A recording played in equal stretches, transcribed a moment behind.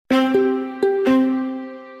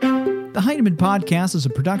The Heinemann Podcast is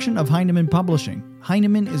a production of Heinemann Publishing.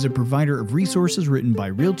 Heinemann is a provider of resources written by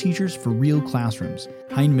real teachers for real classrooms.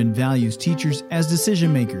 Heinemann values teachers as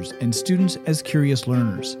decision makers and students as curious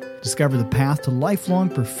learners. Discover the path to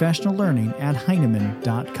lifelong professional learning at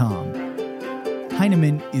Heinemann.com.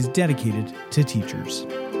 Heinemann is dedicated to teachers.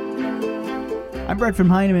 I'm Brett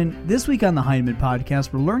from Heinemann. This week on the Heinemann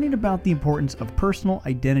Podcast, we're learning about the importance of personal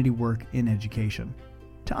identity work in education.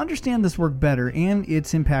 To understand this work better and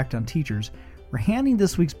its impact on teachers, we're handing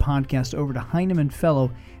this week's podcast over to Heinemann Fellow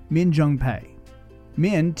Minjung.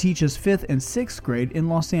 Min teaches 5th and 6th grade in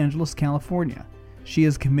Los Angeles, California. She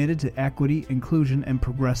is committed to equity, inclusion, and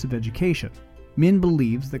progressive education. Min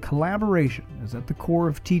believes that collaboration is at the core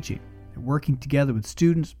of teaching, and working together with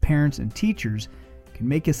students, parents, and teachers can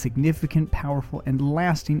make a significant, powerful, and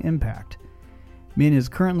lasting impact. Min is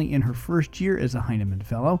currently in her first year as a Heinemann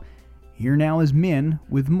Fellow. Here now is Min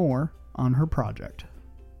with more on her project.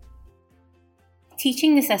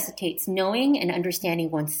 Teaching necessitates knowing and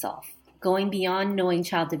understanding oneself, going beyond knowing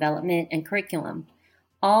child development and curriculum.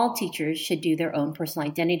 All teachers should do their own personal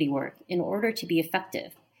identity work in order to be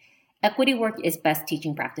effective. Equity work is best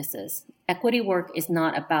teaching practices. Equity work is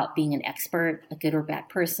not about being an expert, a good or bad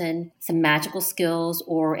person, some magical skills,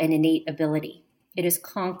 or an innate ability. It is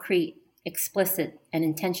concrete, explicit, and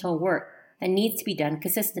intentional work that needs to be done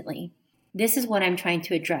consistently. This is what I'm trying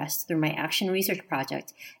to address through my action research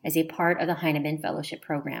project as a part of the Heinemann Fellowship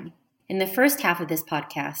Program. In the first half of this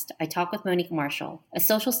podcast, I talk with Monique Marshall, a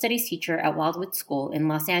social studies teacher at Wildwood School in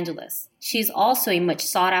Los Angeles. She is also a much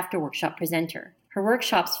sought-after workshop presenter. Her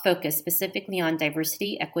workshops focus specifically on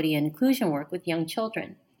diversity, equity, and inclusion work with young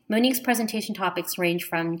children. Monique's presentation topics range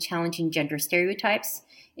from challenging gender stereotypes,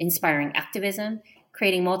 inspiring activism,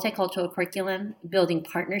 creating multicultural curriculum, building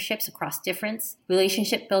partnerships across difference,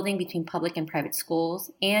 relationship building between public and private schools,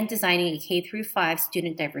 and designing a K-5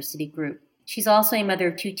 student diversity group. She's also a mother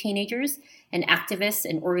of 2 teenagers, an activist,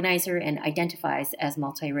 an organizer, and identifies as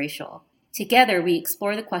multiracial. Together, we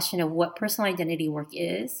explore the question of what personal identity work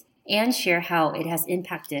is and share how it has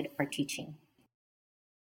impacted our teaching.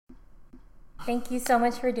 Thank you so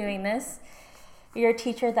much for doing this. You're a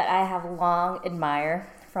teacher that I have long admired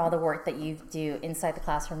for all the work that you do inside the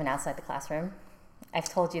classroom and outside the classroom. I've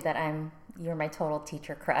told you that you're my total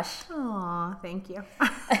teacher crush. Aw, thank you.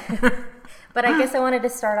 But I guess I wanted to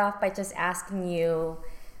start off by just asking you,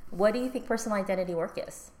 what do you think personal identity work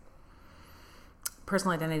is?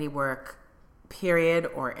 Personal identity work, period,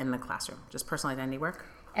 or in the classroom? Just personal identity work?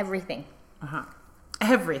 Everything.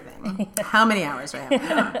 Everything. How many hours do I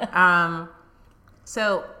have?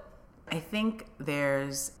 So I think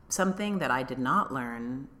there's something that I did not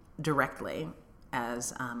learn directly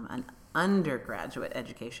as an undergraduate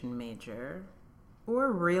education major,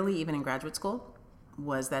 or really even in graduate school,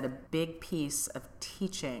 was that a big piece of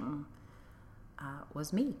teaching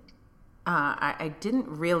was me. I didn't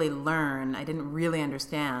really learn, I didn't really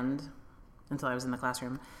understand until I was in the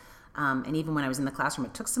classroom. And even when I was in the classroom,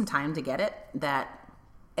 it took some time to get it, that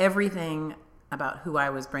everything about who I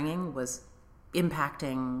was bringing was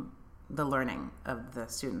impacting the learning of the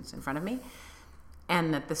students in front of me,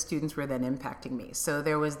 and that the students were then impacting me. So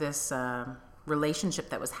there was this relationship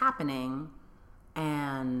that was happening,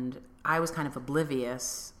 and I was kind of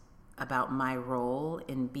oblivious about my role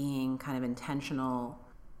in being kind of intentional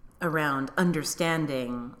around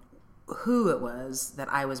understanding who it was that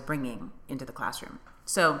I was bringing into the classroom.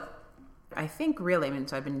 So I think really,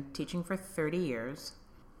 so I've been teaching for 30 years,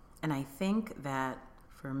 and I think that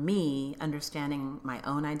for me, understanding my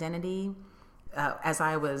own identity, as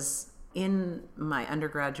I was in my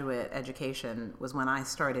undergraduate education, was when I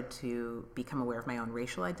started to become aware of my own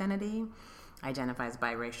racial identity. I identify as a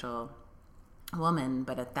biracial woman,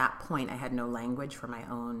 but at that point I had no language for my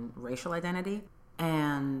own racial identity.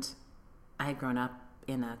 And I had grown up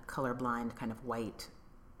in a colorblind kind of white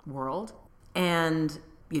world. And,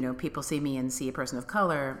 people see me and see a person of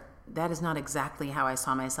color. That is not exactly how I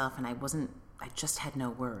saw myself, and I just had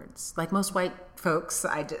no words. Like most white folks,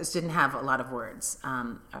 I just didn't have a lot of words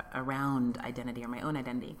around identity or my own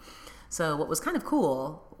identity. So what was kind of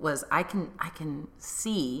cool was I can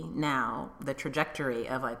see now the trajectory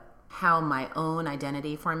of like how my own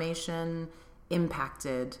identity formation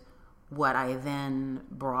impacted what I then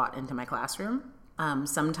brought into my classroom.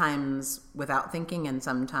 Sometimes without thinking and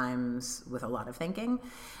sometimes with a lot of thinking.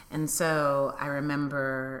 And so I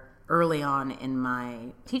remember early on in my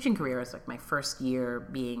teaching career, it was like my first year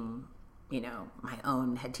being, my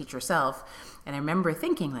own head teacher self. And I remember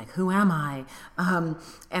thinking like, who am I? And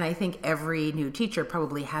I think every new teacher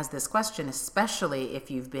probably has this question, especially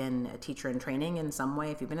if you've been a teacher in training in some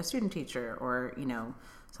way, if you've been a student teacher or,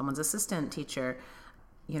 someone's assistant teacher.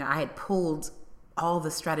 I had pulled all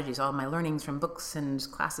the strategies, all my learnings from books and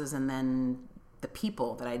classes, and then the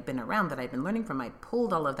people that I'd been around, that I'd been learning from, I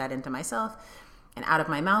pulled all of that into myself, and out of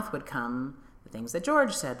my mouth would come the things that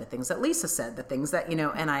George said, the things that Lisa said, the things that,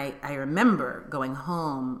 and I remember going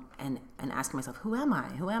home and asking myself, who am I?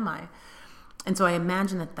 Who am I? And so I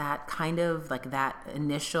imagine that kind of like that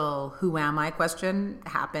initial who am I question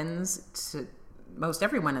happens to most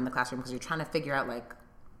everyone in the classroom, because you're trying to figure out like,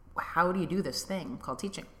 how do you do this thing called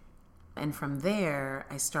teaching? And from there,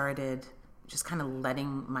 I started just kind of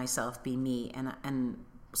letting myself be me. And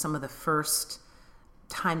some of the first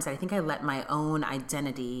times that I think I let my own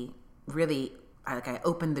identity really, like I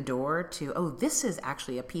opened the door to, oh, this is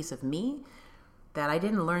actually a piece of me that I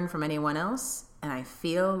didn't learn from anyone else. And I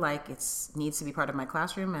feel like it needs to be part of my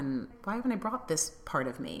classroom. And why haven't I brought this part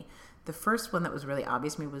of me? The first one that was really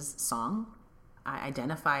obvious to me was song. I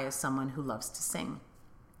identify as someone who loves to sing.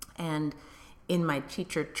 And in my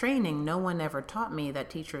teacher training, no one ever taught me that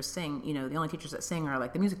teachers sing. The only teachers that sing are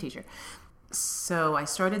like the music teacher. So I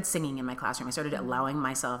started singing in my classroom. I started allowing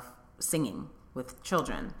myself singing with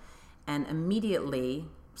children. And immediately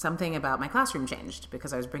something about my classroom changed,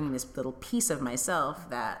 because I was bringing this little piece of myself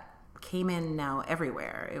that came in now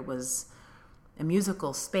everywhere. It was a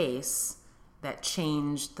musical space that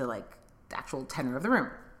changed the actual tenor of the room.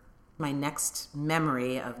 My next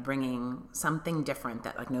memory of bringing something different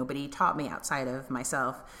that nobody taught me outside of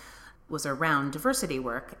myself was around diversity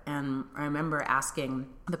work. And I remember asking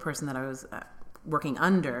the person that I was working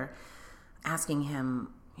under, asking him,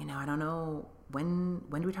 I don't know, when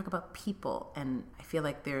do we talk about people? And I feel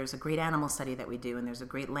like there's a great animal study that we do, and there's a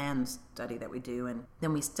great land study that we do, and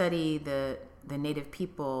then we study the native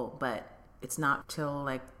people, but it's not till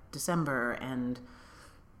December, and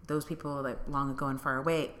those people long ago and far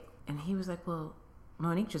away. And he was like, well,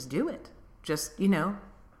 Monique, just do it. Just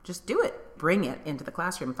do it. Bring it into the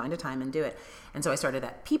classroom, find a time and do it. And so I started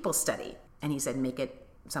that people study. And he said, make it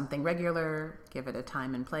something regular, give it a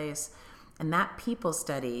time and place. And that people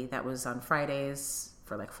study that was on Fridays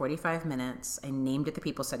for 45 minutes, I named it the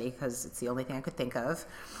people study because it's the only thing I could think of.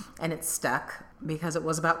 And it stuck because it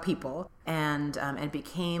was about people. And it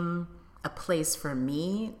became a place for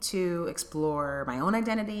me to explore my own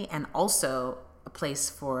identity, and also a place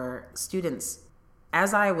for students.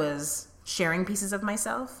 As I was sharing pieces of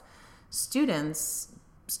myself, students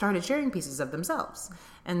started sharing pieces of themselves.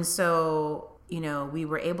 And so, we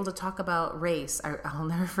were able to talk about race. I'll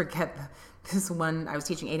never forget this one. I was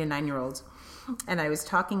teaching 8 and 9-year-olds, and I was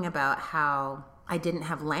talking about how I didn't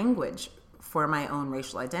have language for my own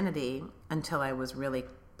racial identity until I was really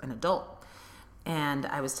an adult. And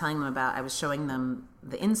I was telling them I was showing them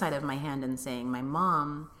the inside of my hand and saying, my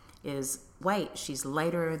mom is white, she's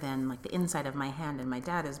lighter than the inside of my hand, and my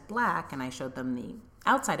dad is black. And I showed them the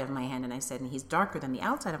outside of my hand, and I said, and he's darker than the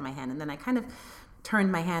outside of my hand. And then I kind of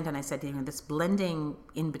turned my hand and I said, this blending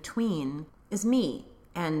in between is me,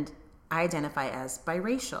 and I identify as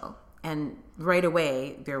biracial. And right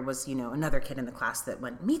away there was another kid in the class that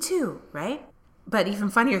went, me too, right? But even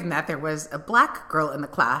funnier than that, there was a black girl in the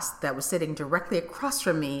class that was sitting directly across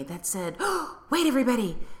from me that said, oh, wait,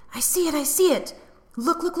 everybody, I see it.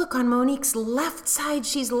 Look, on Monique's left side,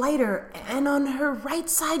 she's lighter, and on her right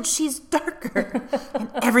side, she's darker.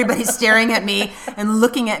 And everybody's staring at me and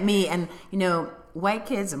looking at me, and, white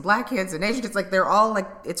kids and black kids and Asian kids, they're all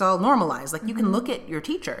it's all normalized. You can look at your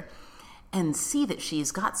teacher and see that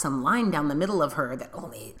she's got some line down the middle of her that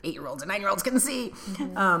only 8-year-olds and 9-year-olds can see.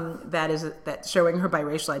 Mm-hmm. That's showing her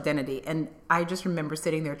biracial identity. And I just remember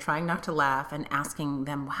sitting there trying not to laugh and asking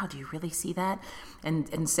them, wow, do you really see that?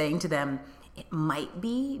 And saying to them, it might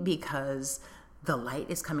be because the light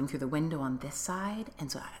is coming through the window on this side.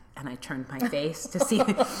 And so I turned my face to see.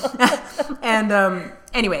 And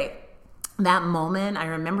anyway, that moment, I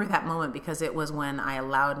remember that moment because it was when I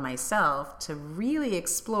allowed myself to really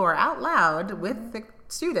explore out loud with the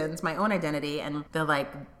students my own identity, and the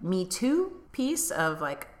Me Too piece of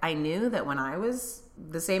I knew that when I was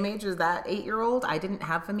the same age as that 8-year-old, I didn't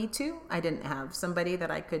have a Me Too. I didn't have somebody that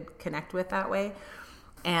I could connect with that way.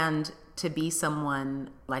 And to be someone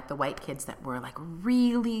like the white kids that were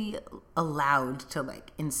really allowed to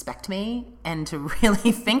inspect me and to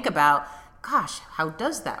really think about, gosh, how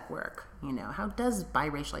does that work? How does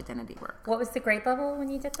biracial identity work? What was the grade level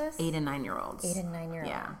when you did this? 8 and 9-year-olds. 8 and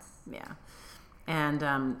 9-year-olds. Yeah.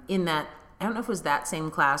 And in that, I don't know if it was that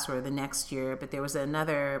same class or the next year, but there was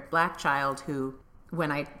another black child who,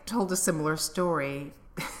 when I told a similar story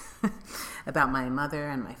about my mother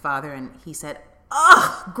and my father, and he said,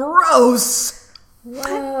 "Ugh, gross."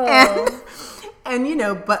 Whoa.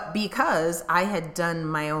 And but because I had done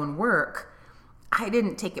my own work, I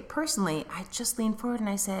didn't take it personally. I just leaned forward and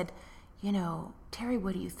I said, Terry,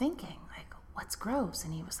 what are you thinking? Like, what's gross?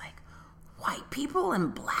 And he was like, white people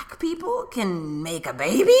and black people can make a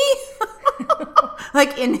baby?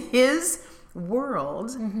 Like, in his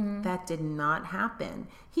world, that did not happen.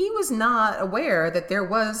 He was not aware that there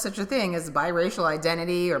was such a thing as biracial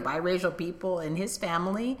identity or biracial people in his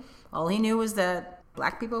family. All he knew was that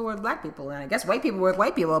black people were black people, and I guess white people were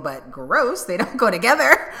white people, but gross, they don't go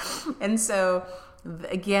together. And so,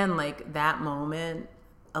 again, like, that moment,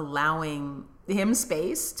 allowing him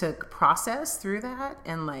space to process through that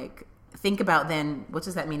and, like, think about then, what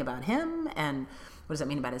does that mean about him, and what does that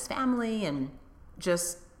mean about his family, and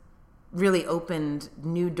just really opened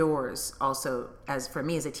new doors also as for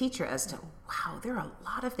me as a teacher as to, wow, there are a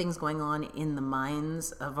lot of things going on in the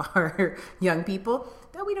minds of our young people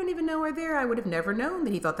that we don't even know are there. I would have never known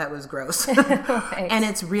that he thought that was gross. Right. And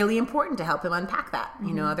it's really important to help him unpack that.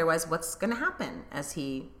 Otherwise what's going to happen as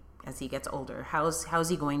he gets older? How's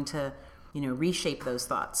he going to, reshape those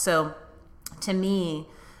thoughts? So to me,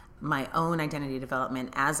 my own identity development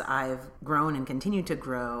as I've grown and continue to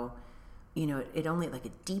grow, it only, like,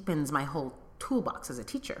 it deepens my whole toolbox as a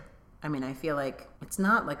teacher. I mean, I feel like it's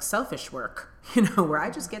not like selfish work, where I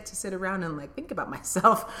just get to sit around and, like, think about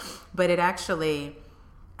myself, but it actually,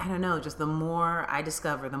 I don't know, just the more I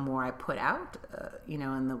discover, the more I put out,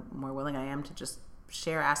 and the more willing I am to just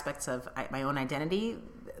share aspects of my own identity,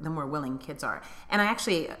 the more willing kids are. And I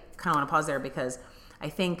actually kind of want to pause there because I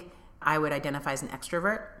think I would identify as an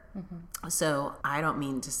extrovert. So I don't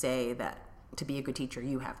mean to say that to be a good teacher,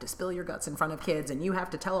 you have to spill your guts in front of kids and you have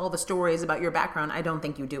to tell all the stories about your background. I don't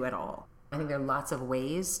think you do at all. I think there are lots of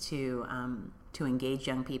ways to engage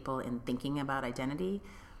young people in thinking about identity.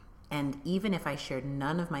 And even if I shared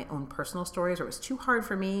none of my own personal stories, or it was too hard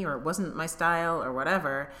for me, or it wasn't my style, or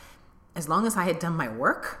whatever, as long as I had done my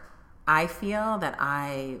work, I feel that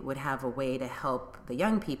I would have a way to help the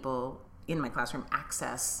young people in my classroom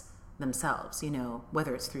access themselves,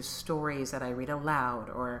 whether it's through stories that I read aloud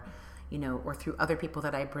or through other people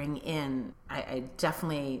that I bring in. I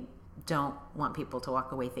definitely don't want people to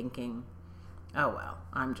walk away thinking, oh, well,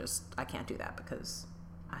 I can't do that because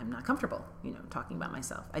I'm not comfortable, talking about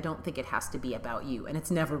myself. I don't think it has to be about you, and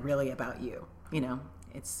it's never really about you,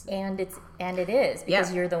 It's and it is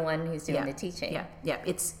because you're the one who's doing the teaching. Yeah.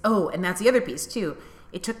 And that's the other piece too.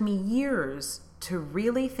 It took me years to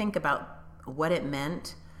really think about what it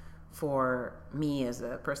meant for me as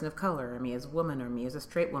a person of color, or me as a woman, or me as a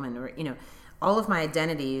straight woman, or all of my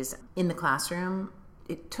identities in the classroom.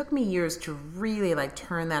 It took me years to really, like,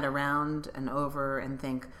 turn that around and over and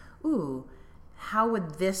think, ooh, how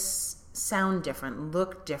would this sound different,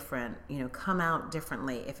 look different, come out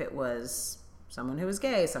differently if it was someone who was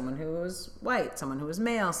gay, someone who was white, someone who was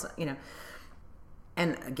male,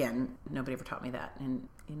 And again, nobody ever taught me that in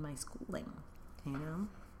my schooling,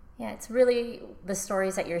 Yeah, it's really the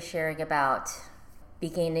stories that you're sharing about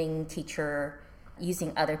beginning teacher,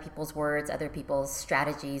 using other people's words, other people's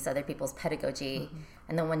strategies, other people's pedagogy,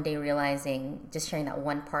 and then one day realizing just sharing that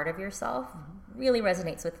one part of yourself really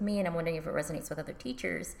resonates with me, and I'm wondering if it resonates with other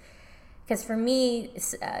teachers. Because for me,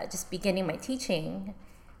 just beginning my teaching,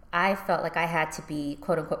 I felt like I had to be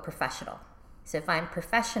quote-unquote professional. So if I'm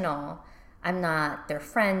professional, I'm not their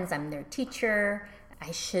friends, I'm their teacher.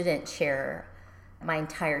 I shouldn't share my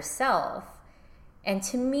entire self. And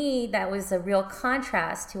to me, that was a real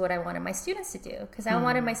contrast to what I wanted my students to do, because I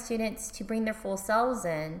wanted my students to bring their full selves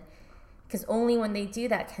in, because only when they do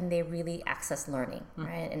that can they really access learning,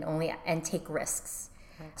 right? And take risks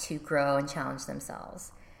to grow and challenge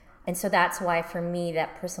themselves. And so that's why for me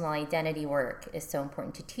that personal identity work is so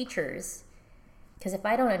important to teachers, because if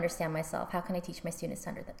I don't understand myself, how can I teach my students to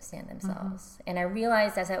understand themselves? And I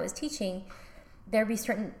realized as I was teaching, there'd be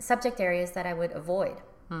certain subject areas that I would avoid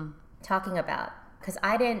talking about, because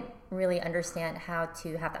I didn't really understand how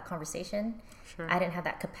to have that conversation. Sure. I didn't have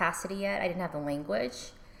that capacity yet. I didn't have the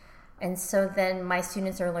language. And so then my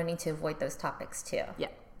students are learning to avoid those topics too. Yeah.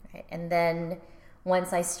 Right? And then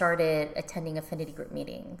once I started attending affinity group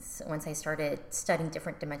meetings, once I started studying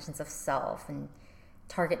different dimensions of self and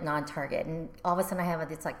target, non-target, and all of a sudden I have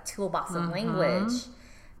this like toolbox of language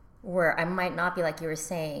where I might not be, like you were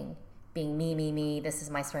saying, being me, this is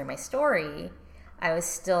my story. I was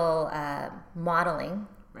still modeling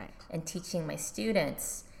and teaching my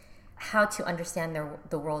students how to understand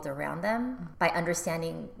the world around them by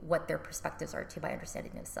understanding what their perspectives are too, by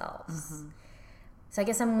understanding themselves. So I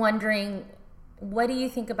guess I'm wondering, what do you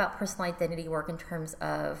think about personal identity work in terms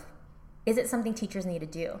of, is it something teachers need to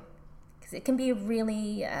do? Because it can be a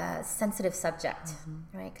really sensitive subject,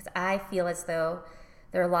 right? Because I feel as though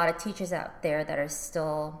there are a lot of teachers out there that are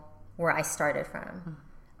still where I started from,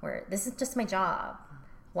 where this is just my job.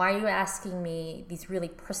 Why are you asking me these really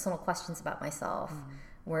personal questions about myself,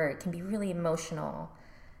 where it can be really emotional,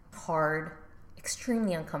 hard,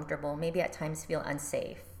 extremely uncomfortable, maybe at times feel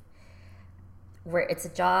unsafe, where it's a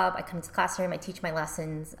job, I come to the classroom, I teach my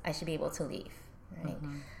lessons, I should be able to leave, right?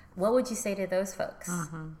 What would you say to those folks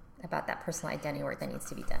about that personal identity work that needs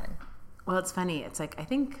to be done? Well, it's funny. It's like, I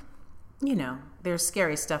think, there's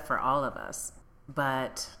scary stuff for all of us.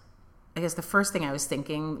 But I guess the first thing I was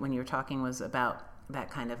thinking when you were talking was about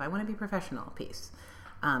that kind of, I want to be professional piece.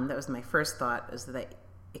 That was my first thought, is that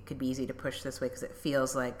it could be easy to push this way because it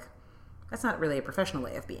feels like that's not really a professional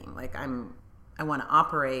way of being. Like I want to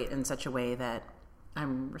operate in such a way that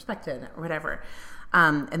I'm respected or whatever.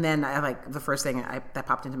 And then I the first thing that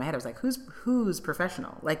popped into my head, I was like, who's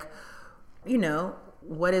professional? Like,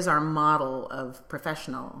 what is our model of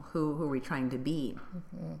professional? Who are we trying to be?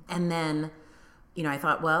 And then, I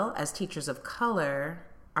thought, well, as teachers of color,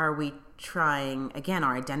 are we trying, again,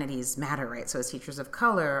 our identities matter, right? So as teachers of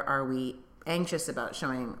color, are we anxious about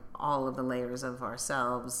showing all of the layers of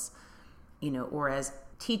ourselves, or as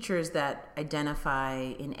teachers that identify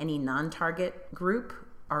in any non-target group,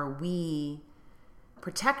 are we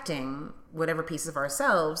protecting whatever pieces of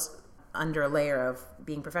ourselves under a layer of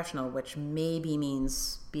being professional, which maybe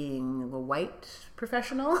means being a white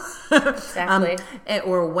professional? Exactly.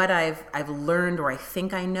 Or what I've learned, or I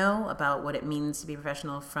think I know about what it means to be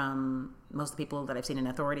professional from most of the people that I've seen in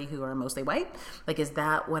authority who are mostly white. Like, is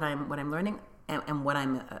that what I'm learning, and what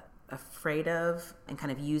I'm afraid of and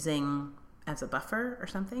kind of using as a buffer or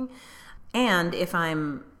something? And if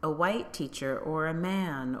I'm a white teacher or a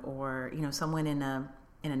man or, someone in a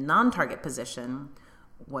non-target position,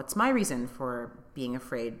 what's my reason for being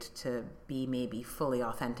afraid to be maybe fully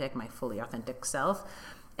authentic, my fully authentic self?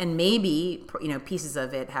 And maybe, pieces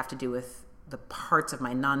of it have to do with the parts of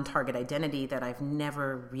my non-target identity that I've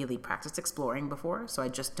never really practiced exploring before. So I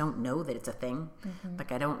just don't know that it's a thing.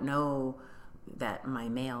 Like, I don't know that my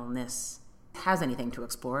maleness has anything to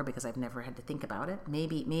explore because I've never had to think about it.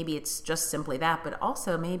 Maybe it's just simply that, but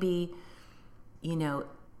also maybe,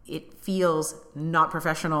 it feels not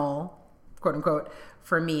professional, quote unquote,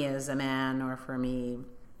 for me as a man, or for me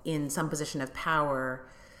in some position of power,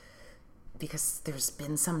 because there's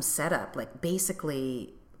been some setup. Like,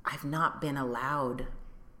 basically, I've not been allowed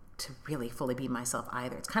to really fully be myself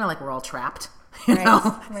either. It's kind of like we're all trapped,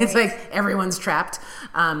 Right. It's like everyone's trapped.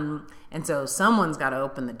 And so someone's got to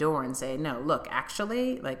open the door and say, no, look,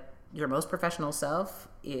 actually, like, your most professional self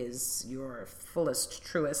is your fullest,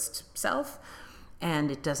 truest self.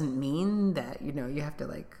 And it doesn't mean that, you have to,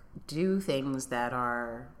 like, do things that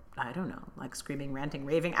are, I don't know, like screaming, ranting,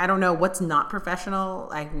 raving. I don't know what's not professional.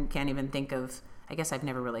 I can't even think of, I guess I've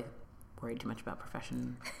never really worried too much about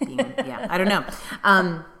profession being, I don't know.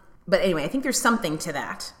 But anyway, I think there's something to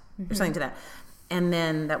that. There's something to that. And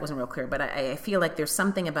then that wasn't real clear, but I feel like there's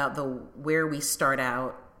something about where we start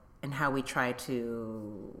out and how we try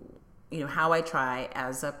to, how I try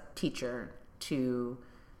as a teacher to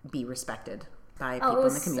be respected by people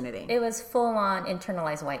in the community. It was full-on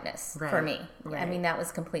internalized whiteness for me. Right. I mean, that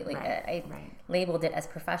was completely it. I labeled it as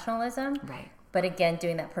professionalism. Right. But again,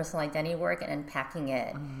 doing that personal identity work and unpacking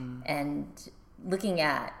it and looking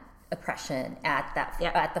at oppression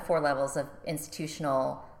at the 4 levels of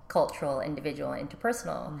institutional, cultural, individual, and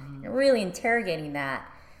interpersonal, and really interrogating that,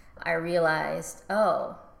 I realized,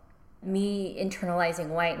 me internalizing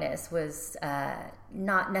whiteness was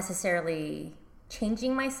not necessarily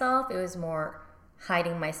changing myself. It was more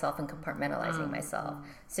hiding myself and compartmentalizing myself.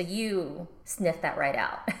 So you sniffed that right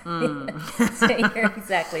out. So you're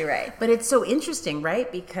exactly right. But it's so interesting,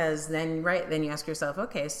 right? Because then you ask yourself,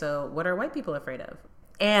 okay, so what are white people afraid of?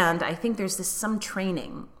 And I think there's some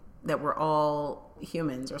training that we're all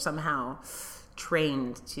humans or somehow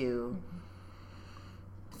trained to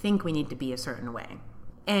think we need to be a certain way.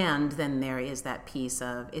 And then there is that piece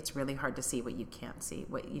of, it's really hard to see what you can't see.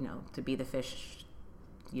 What, to be the fish,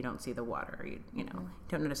 you don't see the water. You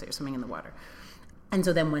don't notice that you're swimming in the water. And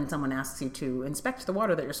so then when someone asks you to inspect the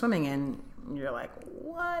water that you're swimming in, you're like,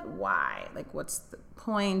 what? Why? Like, what's the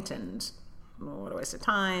point? And what a waste of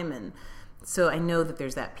time. And so I know that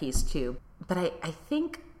there's that piece too. But I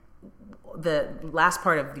think the last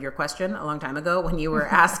part of your question a long time ago, when you were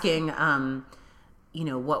asking,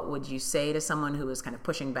 what would you say to someone who is kind of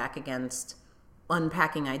pushing back against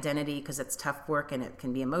unpacking identity because it's tough work and it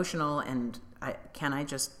can be emotional, and can I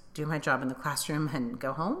just do my job in the classroom and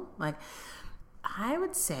go home? Like, I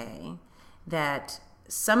would say that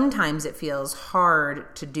sometimes it feels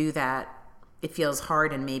hard to do that. It feels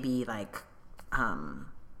hard, and maybe like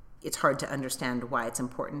it's hard to understand why it's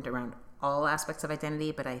important around all aspects of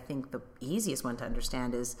identity, but I think the easiest one to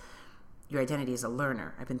understand is your identity as a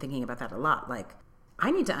learner. I've been thinking about that a lot. Like,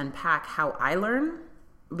 I need to unpack how I learn,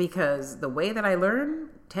 because the way that I learn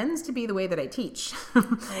tends to be the way that I teach.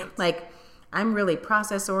 Right. Like, I'm really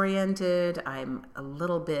process oriented. I'm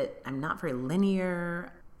not very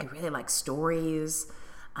linear. I really like stories.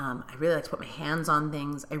 I really like to put my hands on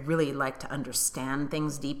things. I really like to understand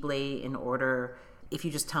things deeply if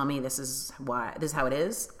you just tell me this is how it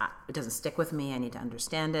is, it doesn't stick with me. I need to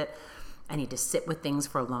understand it. I need to sit with things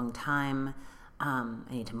for a long time. I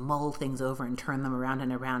need to mull things over and turn them around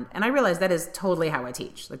and around. And I realize that is totally how I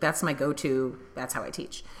teach. Like, that's my go-to. That's how I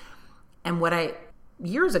teach. And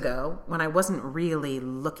years ago, when I wasn't really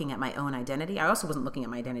looking at my own identity, I also wasn't looking at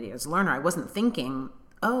my identity as a learner. I wasn't thinking,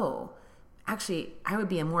 actually, I would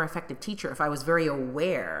be a more effective teacher if I was very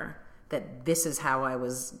aware that this is how I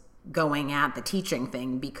was going at the teaching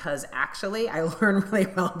thing, because actually I learn really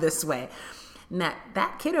well this way. And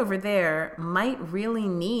that kid over there might really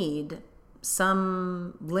need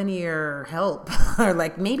some linear help. Or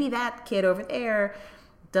like, maybe that kid over there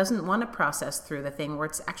doesn't want to process through the thing, or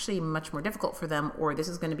it's actually much more difficult for them, or this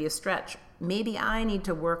is going to be a stretch. Maybe I need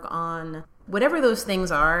to work on whatever those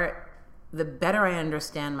things are. The better I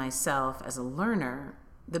understand myself as a learner,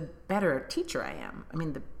 the better teacher I am. I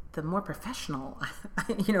mean, the more professional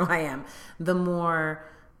I am, the more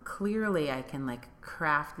clearly I can like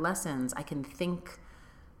craft lessons. I can think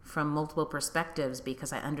from multiple perspectives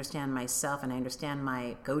because I understand myself, and I understand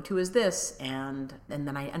my go-to is this, and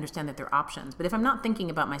then I understand that there are options. But if I'm not thinking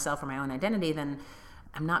about myself or my own identity, then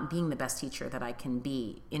I'm not being the best teacher that I can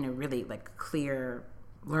be in a really like clear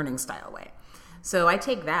learning style way. So I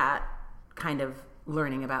take that kind of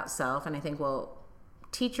learning about self, and I think, well,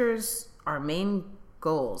 teachers, our main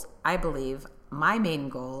goals, I believe my main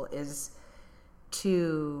goal is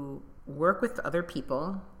to work with other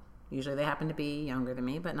people. Usually they happen to be younger than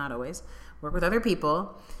me, but not always. Work with other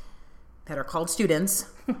people that are called students,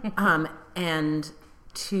 and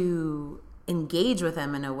to engage with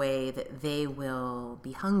them in a way that they will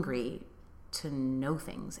be hungry to know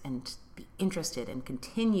things and be interested, and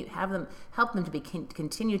help them to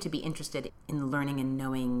continue to be interested in learning and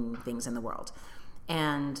knowing things in the world.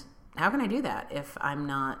 And how can I do that if I'm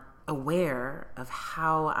not aware of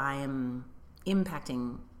how I am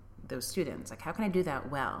impacting those students? Like, how can I do that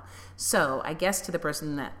well? So I guess to the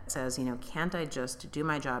person that says, can't I just do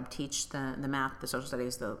my job, teach the math, the social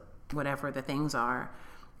studies, the whatever the things are,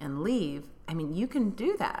 and leave? I mean, you can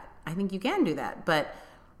do that. I think you can do that, but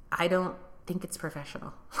I don't think it's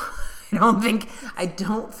professional. I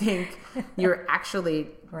don't think you're actually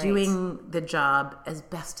right. Doing the job as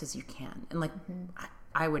best as you can. And like,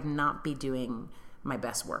 I would not be doing my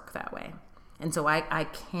best work that way. And so I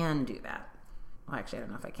can do that. Well, actually, I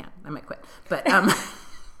don't know if I can. I might quit. But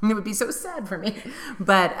it would be so sad for me.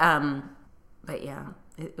 But yeah,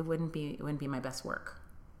 it wouldn't be my best work.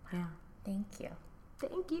 Yeah. Thank you.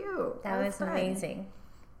 Thank you. That was amazing.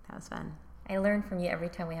 That was fun. I learn from you every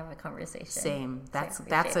time we have a conversation. Same. That's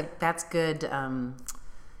good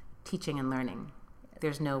teaching and learning.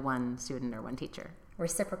 There's no one student or one teacher.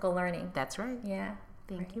 Reciprocal learning. That's right. Yeah.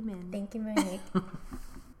 Thank you, Min. Thank you, Monique.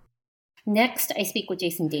 Next, I speak with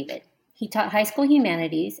Jason David. He taught high school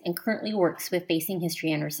humanities and currently works with Facing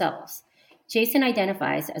History and Ourselves. Jason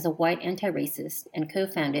identifies as a white anti-racist and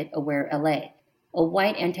co-founded Aware LA, a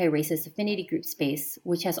white anti-racist affinity group space,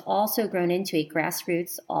 which has also grown into a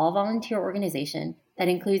grassroots, all-volunteer organization that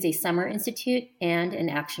includes a summer institute and an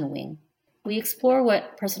action wing. We explore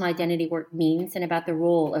what personal identity work means and about the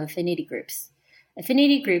role of affinity groups.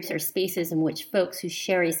 Affinity groups are spaces in which folks who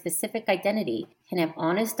share a specific identity can have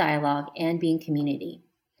honest dialogue and be in community.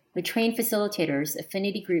 With trained facilitators,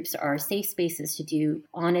 affinity groups are safe spaces to do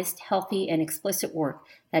honest, healthy, and explicit work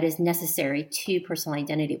that is necessary to personal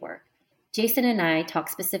identity work. Jason and I talk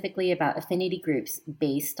specifically about affinity groups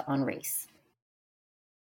based on race.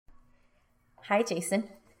 Hi, Jason.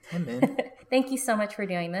 Hi, Min. Thank you so much for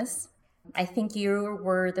doing this. I think you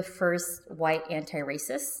were the first white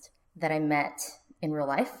anti-racist that I met in real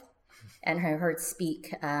life and I heard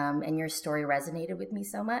speak, and your story resonated with me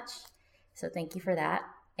so much. So thank you for that.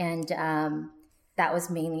 And that was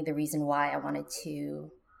mainly the reason why I wanted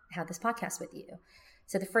to have this podcast with you.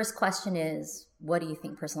 So the first question is, what do you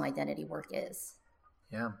think personal identity work is?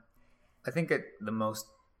 Yeah. I think at the most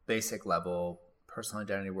basic level, personal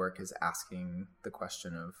identity work is asking the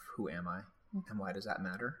question of who am I and why does that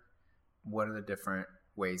matter? What are the different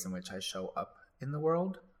ways in which I show up in the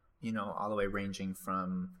world? All the way ranging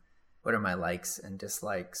from what are my likes and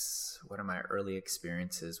dislikes? What are my early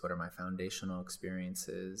experiences? What are my foundational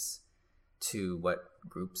experiences? To what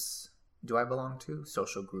groups do I belong to?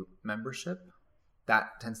 Social group membership.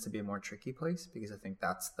 That tends to be a more tricky place because I think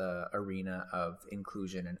that's the arena of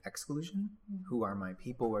inclusion and exclusion. Mm-hmm. Who are my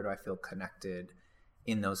people? Where do I feel connected?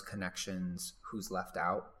 In those connections, who's left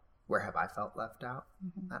out? Where have I felt left out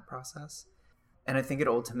in that process? And I think it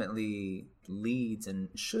ultimately leads and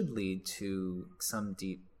should lead to some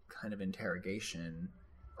deep kind of interrogation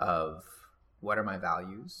of what are my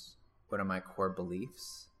values? What are my core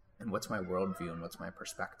beliefs? And what's my worldview and what's my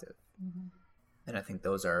perspective? Mm-hmm. And I think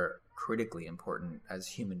those are critically important as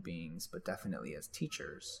human beings, but definitely as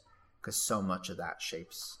teachers, because so much of that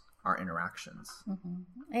shapes our interactions. Mm-hmm.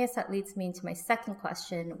 I guess that leads me into my second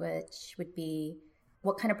question, which would be,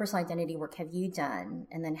 what kind of personal identity work have you done?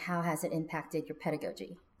 And then how has it impacted your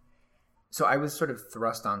pedagogy? So I was sort of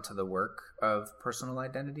thrust onto the work of personal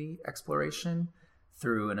identity exploration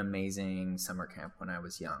through an amazing summer camp when I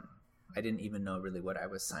was young. I didn't even know really what I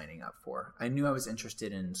was signing up for. I knew I was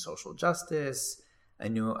interested in social justice. I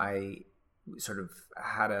knew I sort of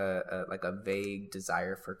had a vague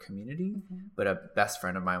desire for community. Mm-hmm. But a best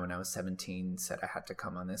friend of mine when I was 17 said I had to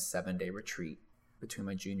come on this 7-day retreat between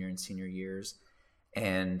my junior and senior years.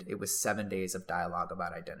 And it was 7 days of dialogue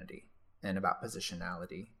about identity and about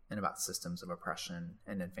positionality and about systems of oppression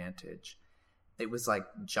and advantage. It was like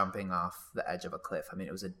jumping off the edge of a cliff. I mean,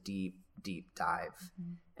 it was a deep, deep dive.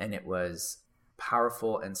 Mm-hmm. And it was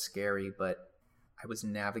powerful and scary, but I was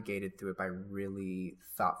navigated through it by really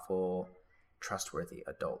thoughtful, trustworthy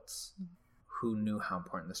adults who knew how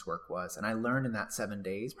important this work was. And I learned in that 7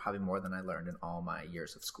 days probably more than I learned in all my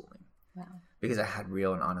years of schooling. Wow. Because I had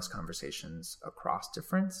real and honest conversations across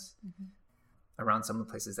difference around some of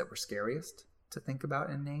the places that were scariest to think about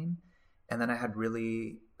and name. And then I had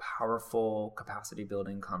really powerful capacity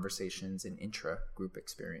building conversations in intra-group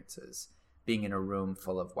experiences, being in a room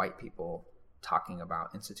full of white people talking about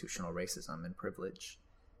institutional racism and privilege,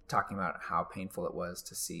 talking about how painful it was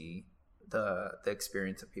to see the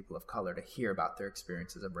experience of people of color, to hear about their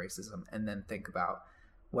experiences of racism, and then think about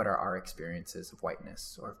what are our experiences of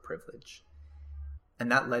whiteness or of privilege. And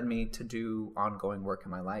that led me to do ongoing work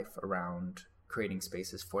in my life around creating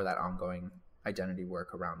spaces for that ongoing identity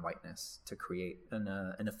work around whiteness, to create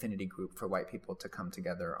an affinity group for white people to come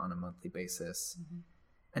together on a monthly basis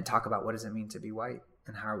and talk about what does it mean to be white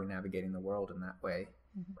and how are we navigating the world in that way.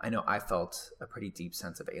 I know I felt a pretty deep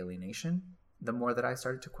sense of alienation the more that I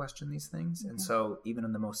started to question these things. And so even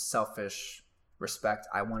in the most selfish respect,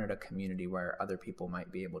 I wanted a community where other people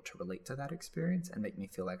might be able to relate to that experience and make me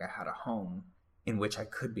feel like I had a home in which I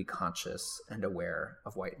could be conscious and aware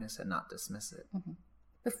of whiteness and not dismiss it.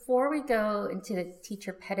 Before we go into the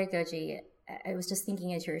teacher pedagogy, I was just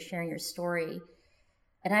thinking as you were sharing your story,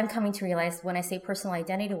 and I'm coming to realize when I say personal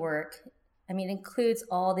identity work, I mean, it includes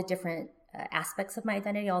all the different aspects of my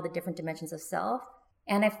identity, all the different dimensions of self.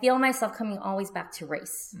 And I feel myself coming always back to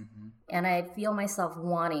race. And I feel myself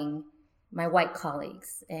wanting my white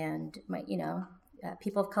colleagues and my,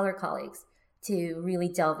 people of color colleagues to really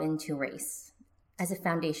delve into race as a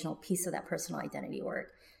foundational piece of that personal identity work.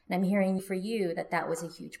 And I'm hearing for you that was a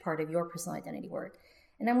huge part of your personal identity work.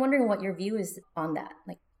 And I'm wondering what your view is on that.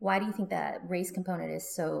 Like, why do you think that race component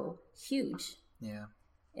is so huge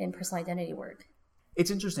in personal identity work? It's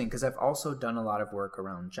interesting because I've also done a lot of work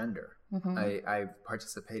around gender. I've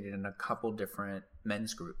participated in a couple different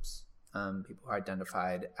men's groups, people who are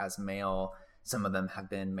identified as male. Some of them have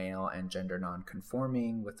been male and gender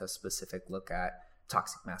non-conforming with a specific look at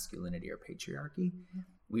toxic masculinity or patriarchy.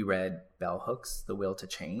 We read Bell Hooks' The Will to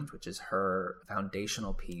Change, which is her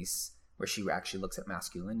foundational piece where she actually looks at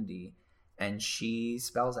masculinity and she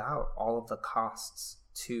spells out all of the costs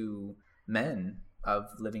to men of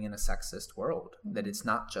living in a sexist world, that it's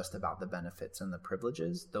not just about the benefits and the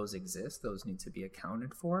privileges. Those exist, those need to be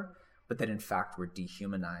accounted for, but that in fact we're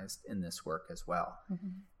dehumanized in this work as well.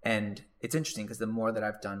 And it's interesting because the more that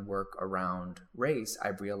I've done work around race,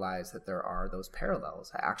 I've realized that there are those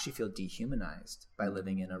parallels. I actually feel dehumanized by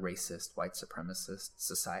living in a racist, white supremacist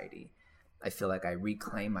society. I feel like I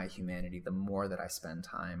reclaim my humanity the more that I spend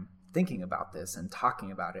time thinking about this and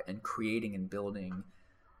talking about it and creating and building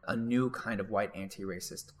a new kind of white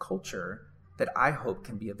anti-racist culture that I hope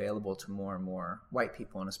can be available to more and more white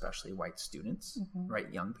people, and especially white students,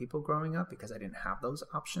 right? Young people growing up, because I didn't have those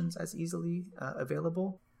options as easily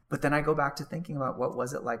available. But then I go back to thinking about what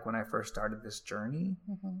was it like when I first started this journey,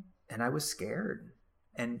 and I was scared.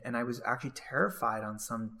 And I was actually terrified on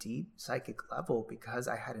some deep psychic level because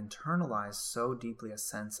I had internalized so deeply a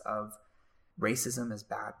sense of racism as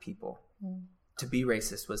bad people. To be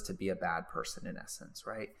racist was to be a bad person in essence,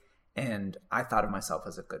 right? And I thought of myself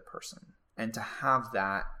as a good person. And to have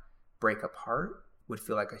that break apart would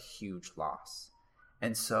feel like a huge loss.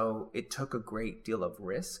 And so it took a great deal of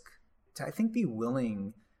risk to, I think, be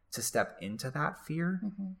willing to step into that fear.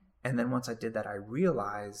 And then once I did that, I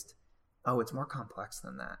realized, oh, it's more complex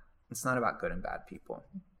than that. It's not about good and bad people.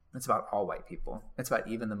 It's about all white people. It's about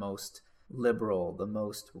even the most liberal, the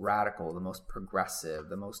most radical, the most progressive,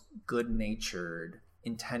 the most good-natured,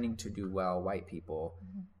 intending to do well white people,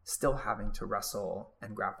 still having to wrestle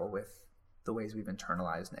and grapple with the ways we've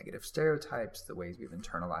internalized negative stereotypes, the ways we've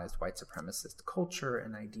internalized white supremacist culture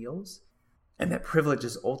and ideals. And that privilege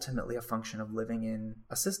is ultimately a function of living in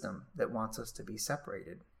a system that wants us to be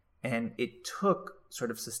separated. And it took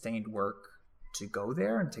sort of sustained work to go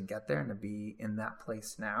there and to get there and to be in that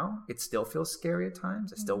place now. It still feels scary at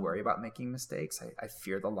times. I still worry about making mistakes. I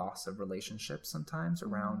fear the loss of relationships sometimes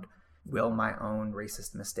around, will my own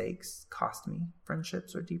racist mistakes cost me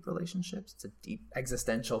friendships or deep relationships? It's a deep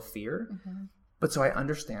existential fear. But so I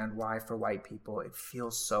understand why for white people it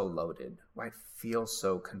feels so loaded, why it feels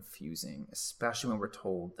so confusing, especially when we're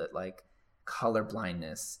told that like color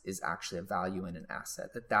blindness is actually a value and an asset,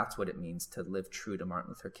 that's what it means to live true to Martin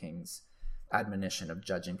Luther King's admonition of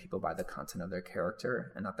judging people by the content of their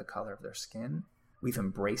character and not the color of their skin. We've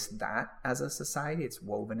embraced that as a society. It's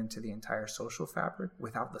woven into the entire social fabric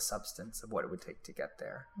without the substance of what it would take to get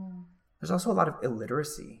there. There's also a lot of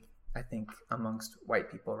illiteracy, I think, amongst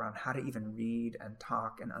white people around how to even read and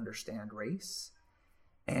talk and understand race.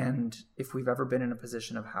 And if we've ever been in a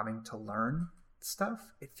position of having to learn stuff,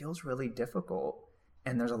 it feels really difficult.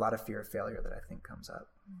 And there's a lot of fear of failure that I think comes up.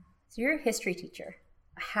 So you're a history teacher.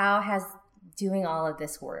 How has doing all of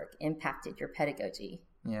this work impacted your pedagogy?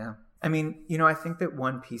 Yeah. I mean, I think that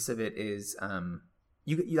one piece of it is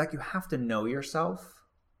you have to know yourself,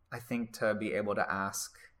 I think, to be able to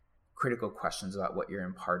ask critical questions about what you're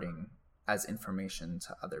imparting as information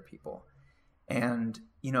to other people. And,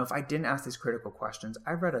 if I didn't ask these critical questions,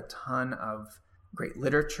 I've read a ton of great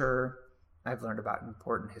literature. I've learned about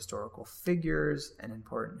important historical figures and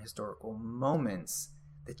important historical moments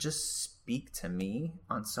that just speak to me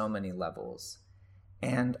on so many levels.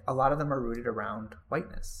 And a lot of them are rooted around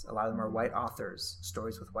whiteness. A lot of them are white authors,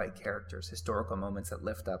 stories with white characters, historical moments that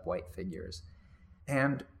lift up white figures.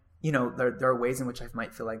 And, there are ways in which I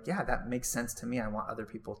might feel like, yeah, that makes sense to me. I want other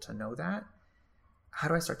people to know that. How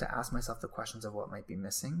do I start to ask myself the questions of what might be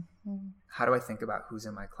missing? How do I think about who's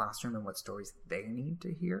in my classroom and what stories they need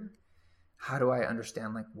to hear? How do I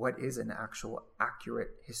understand, what is an actual accurate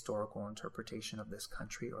historical interpretation of this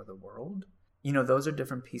country or the world? Those are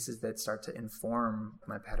different pieces that start to inform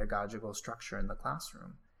my pedagogical structure in the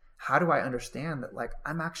classroom. How do I understand that,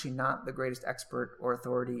 I'm actually not the greatest expert or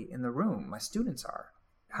authority in the room? My students are.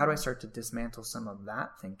 How do I start to dismantle some of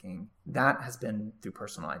that thinking? That has been through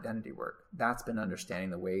personal identity work. That's been understanding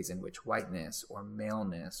the ways in which whiteness or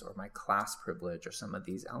maleness or my class privilege or some of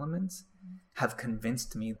these elements have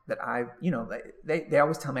convinced me that they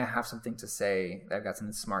always tell me I have something to say, that I've got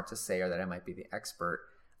something smart to say, or that I might be the expert.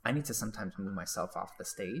 I need to sometimes move myself off the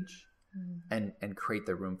stage and create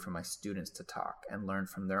the room for my students to talk and learn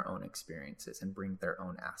from their own experiences and bring their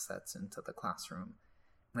own assets into the classroom.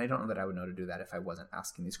 And I don't know that I would know to do that if I wasn't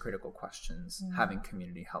asking these critical questions, having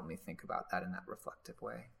community help me think about that in that reflective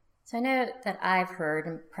way. So I know that I've heard,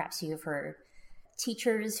 and perhaps you've heard,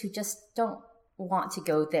 teachers who just don't want to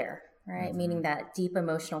go there, right? Meaning that deep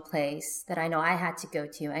emotional place that I know I had to go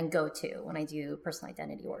to when I do personal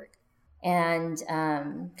identity work. And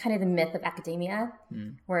kind of the myth of academia,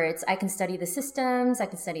 where it's I can study the systems, I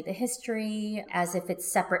can study the history as if it's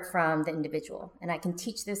separate from the individual. And I can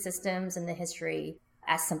teach those systems and the history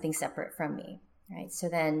as something separate from me, right? So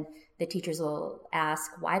then the teachers will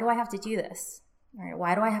ask, why do I have to do this? Right?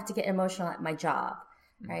 Why do I have to get emotional at my job?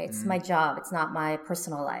 Right? It's my job. It's not my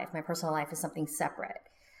personal life. My personal life is something separate.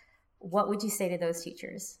 What would you say to those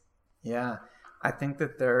teachers? Yeah, I think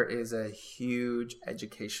that there is a huge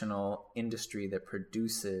educational industry that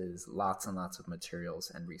produces lots and lots of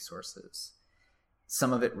materials and resources.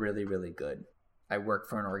 Some of it really, really good. I work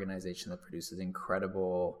for an organization that produces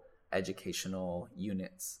incredible educational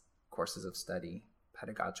units, courses of study,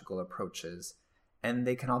 pedagogical approaches, and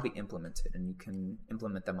they can all be implemented, and you can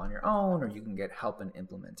implement them on your own, or you can get help in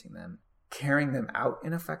implementing them. Carrying them out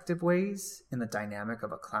in effective ways in the dynamic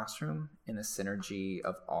of a classroom, in a synergy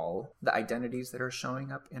of all the identities that are showing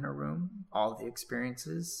up in a room, all the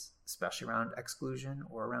experiences, especially around exclusion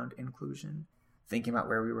or around inclusion, thinking about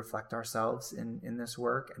where we reflect ourselves in this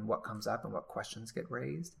work and what comes up and what questions get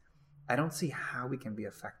raised. I don't see how we can be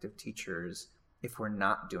effective teachers if we're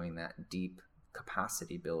not doing that deep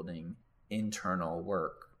capacity building internal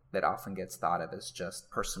work that often gets thought of as just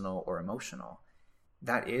personal or emotional.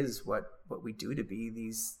 that is what we do to be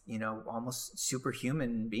these, almost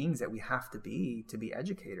superhuman beings that we have to be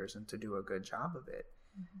educators and to do a good job of it.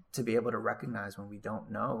 To be able to recognize when we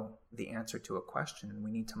don't know the answer to a question,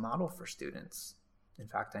 we need to model for students. In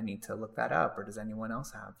fact, I need to look that up, or does anyone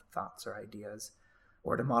else have thoughts or ideas?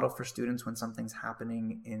 Or to model for students when something's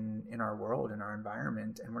happening in our world, in our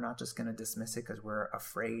environment, and we're not just going to dismiss it because we're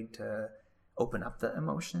afraid to open up the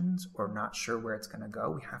emotions or not sure where it's going to go.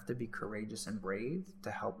 We have to be courageous and brave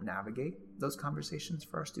to help navigate those conversations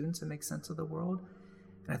for our students and make sense of the world.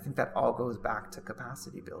 And I think that all goes back to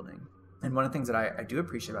capacity building. And one of the things that I do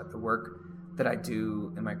appreciate about the work that I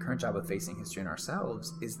do in my current job of Facing History in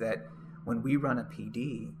Ourselves is that when we run a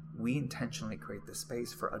PD, we intentionally create the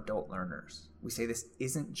space for adult learners. We say this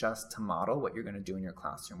isn't just to model what you're going to do in your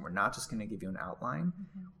classroom. We're not just going to give you an outline.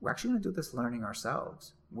 We're actually going to do this learning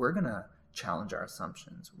ourselves. We're going to challenge our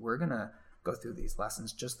assumptions. We're going to go through these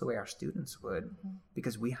lessons just the way our students would,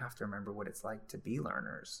 because we have to remember what it's like to be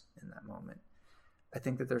learners in that moment. I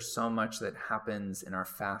think that there's so much that happens in our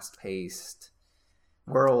fast-paced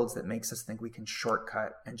worlds that makes us think we can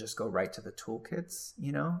shortcut and just go right to the toolkits,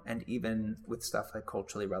 and even with stuff like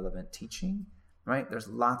culturally relevant teaching, right? There's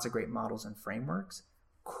lots of great models and frameworks.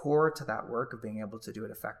 Core to that work of being able to do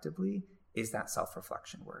it effectively is that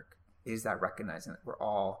self-reflection work, is that recognizing that we're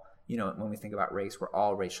all, when we think about race, we're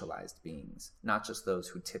all racialized beings, not just those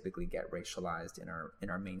who typically get racialized in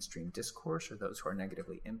our mainstream discourse or those who are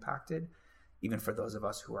negatively impacted. Even for those of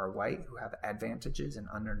us who are white, who have advantages and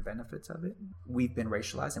unearned benefits of it, we've been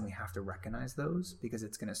racialized, and we have to recognize those because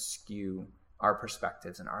it's going to skew our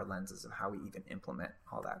perspectives and our lenses of how we even implement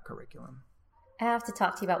all that curriculum. I have to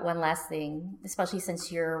talk to you about one last thing, especially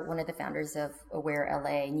since you're one of the founders of Aware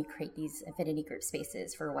LA and you create these affinity group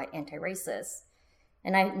spaces for white anti-racists.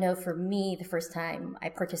 And I know for me, the first time I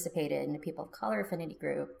participated in a people of color affinity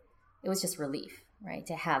group, it was just relief, right?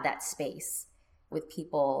 To have that space with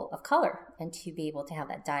people of color and to be able to have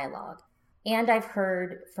that dialogue. And I've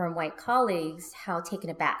heard from white colleagues how taken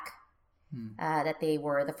aback that they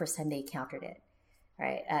were the first time they encountered it,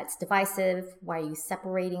 right? It's divisive. Why are you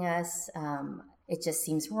separating us? It just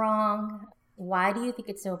seems wrong. Why do you think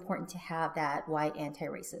it's so important to have that white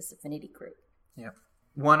anti-racist affinity group? Yeah.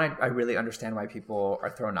 One, I really understand why people are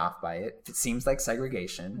thrown off by it. It seems like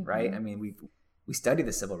segregation, right? I mean, we study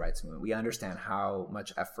the civil rights movement. We understand how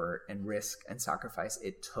much effort and risk and sacrifice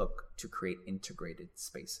it took to create integrated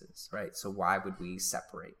spaces, right? So why would we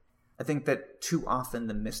separate? I think that too often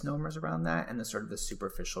the misnomers around that and the sort of the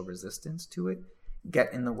superficial resistance to it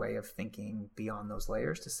get in the way of thinking beyond those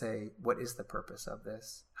layers to say, what is the purpose of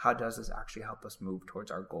this? How does this actually help us move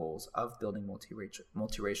towards our goals of building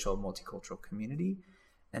multiracial, multicultural community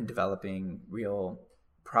and developing real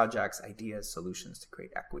projects, ideas, solutions to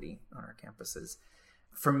create equity on our campuses?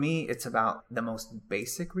 For me, it's about the most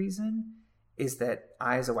basic reason is that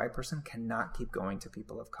I, as a white person, cannot keep going to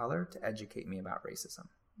people of color to educate me about racism,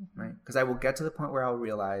 right? Because I will get to the point where I'll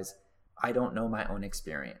realize I don't know my own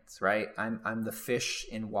experience, right? I'm the fish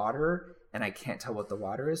in water and I can't tell what the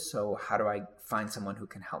water is. So how do I find someone who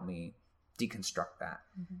can help me deconstruct that?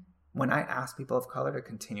 When I ask people of color to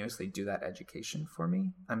continuously do that education for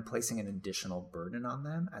me, I'm placing an additional burden on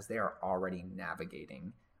them as they are already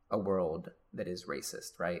navigating a world that is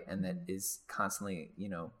racist, right? And that is constantly,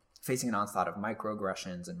 facing an onslaught of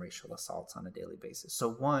microaggressions and racial assaults on a daily basis.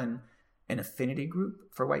 So one, an affinity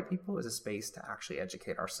group for white people is a space to actually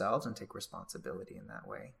educate ourselves and take responsibility in that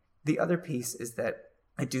way. The other piece is that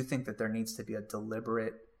I do think that there needs to be a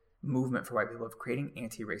deliberate movement for white people of creating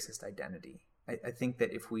anti-racist identity. I think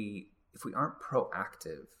that if we aren't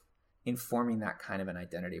proactive in forming that kind of an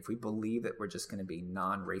identity, if we believe that we're just going to be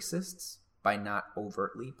non-racists by not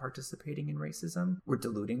overtly participating in racism, we're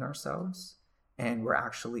deluding ourselves and we're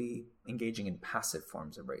actually engaging in passive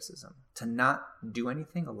forms of racism. To not do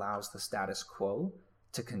anything allows the status quo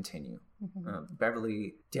to continue.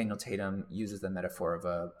 Beverly Daniel Tatum uses the metaphor of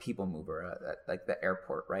a people mover, like the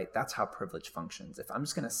airport, right? That's how privilege functions. If I'm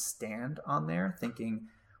just going to stand on there thinking,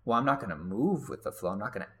 well, I'm not going to move with the flow, I'm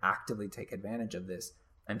not going to actively take advantage of this,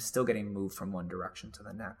 I'm still getting moved from one direction to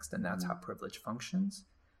the next. And that's how privilege functions.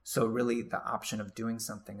 So really the option of doing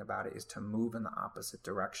something about it is to move in the opposite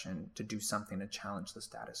direction, to do something to challenge the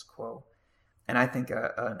status quo. And I think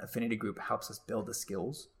an affinity group helps us build the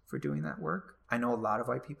skills for doing that work. I know a lot of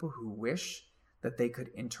white people who wish that they could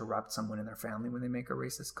interrupt someone in their family when they make a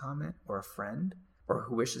racist comment, or a friend, or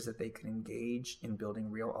who wishes that they could engage in building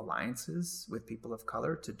real alliances with people of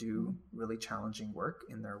color to do really challenging work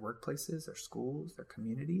in their workplaces, their schools, their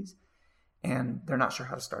communities. And they're not sure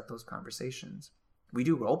how to start those conversations. We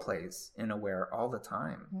do role plays in Aware all the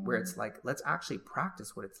time, where it's like, let's actually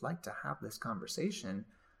practice what it's like to have this conversation,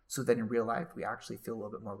 so that in real life, we actually feel a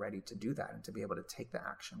little bit more ready to do that and to be able to take the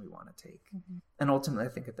action we want to take. And ultimately, I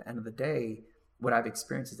think at the end of the day, what I've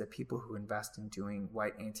experienced is that people who invest in doing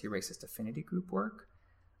white anti-racist affinity group work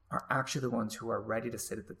are actually the ones who are ready to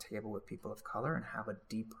sit at the table with people of color and have a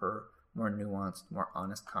deeper, more nuanced, more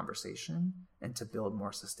honest conversation, and to build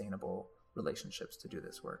more sustainable relationships to do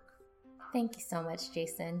this work. Thank you so much,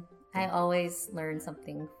 Jason. I always learn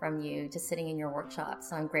something from you just sitting in your workshops.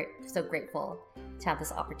 So I'm so grateful to have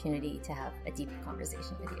this opportunity to have a deeper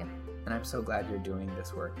conversation with you. And I'm so glad you're doing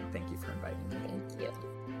this work, and thank you for inviting me. Thank you.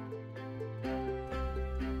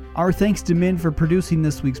 Our thanks to Min for producing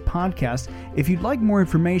this week's podcast. If you'd like more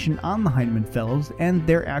information on the Heinemann Fellows and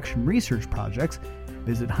their action research projects,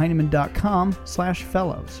 visit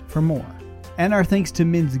heinemann.com/fellows for more. And our thanks to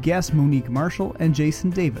Min's guests Monique Marshall and Jason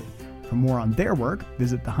David. For more on their work,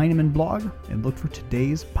 visit the Heinemann blog and look for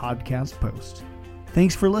today's podcast post.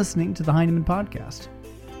 Thanks for listening to the Heinemann Podcast.